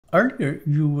Earlier,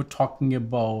 you were talking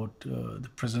about the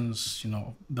presence,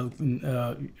 built in,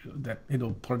 that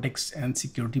politics and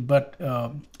security. But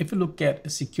if you look at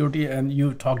security, and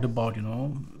you talked about,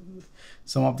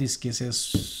 some of these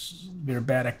cases where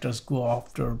bad actors go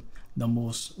after the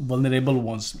most vulnerable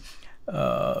ones,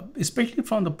 especially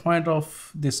from the point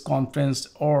of this conference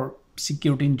or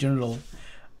security in general,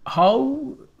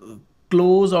 how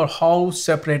close or how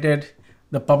separated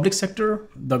the public sector,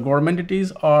 the government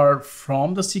entities are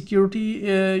from the security,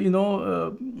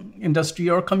 industry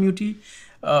or community?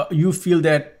 You feel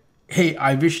that, hey,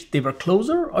 I wish they were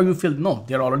closer, or you feel no,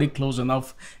 they're already close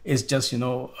enough. It's just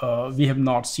we have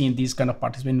not seen these kind of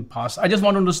participants in the past. I just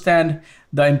want to understand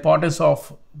the importance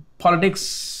of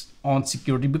politics on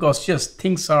security, because yes,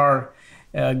 things are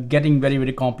getting very,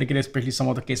 very complicated, especially some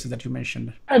of the cases that you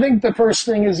mentioned. I think the first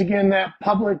thing is again that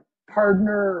public-private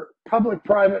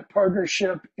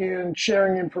partnership in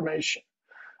sharing information.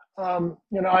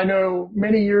 I know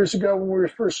many years ago when we were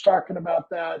first talking about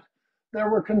that, there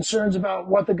were concerns about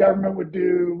what the government would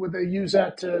do. Would they use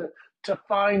that to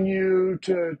fine you,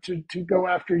 to go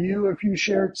after you if you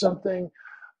shared something?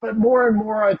 But more and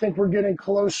more, I think we're getting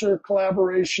closer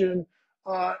collaboration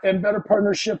and better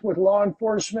partnership with law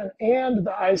enforcement and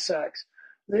the ISACs,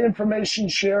 the Information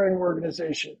Sharing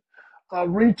Organization,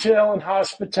 retail and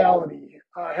hospitality,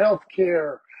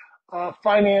 healthcare,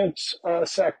 finance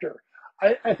sector.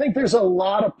 I think there's a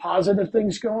lot of positive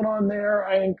things going on there.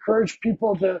 I encourage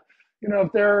people to,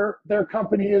 if their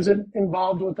company isn't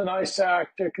involved with an ISAC,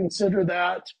 to consider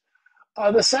that.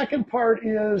 The second part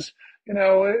is,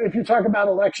 if you talk about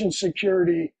election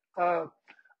security,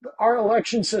 our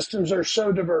election systems are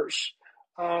so diverse.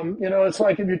 It's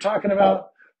like if you're talking about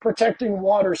protecting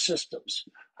water systems,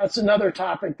 that's another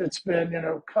topic that's been,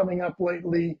 coming up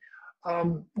lately.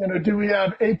 Do we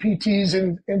have APTs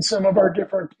in some of our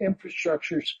different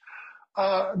infrastructures?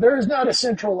 There is not a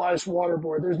centralized water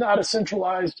board. There's not a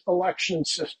centralized election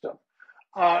system.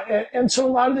 And so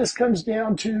a lot of this comes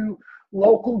down to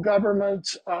local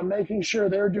governments making sure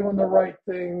they're doing the right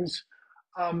things.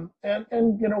 And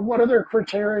what are their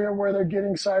criteria where they're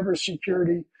getting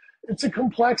cybersecurity? It's a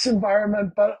complex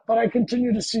environment, but I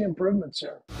continue to see improvements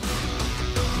there.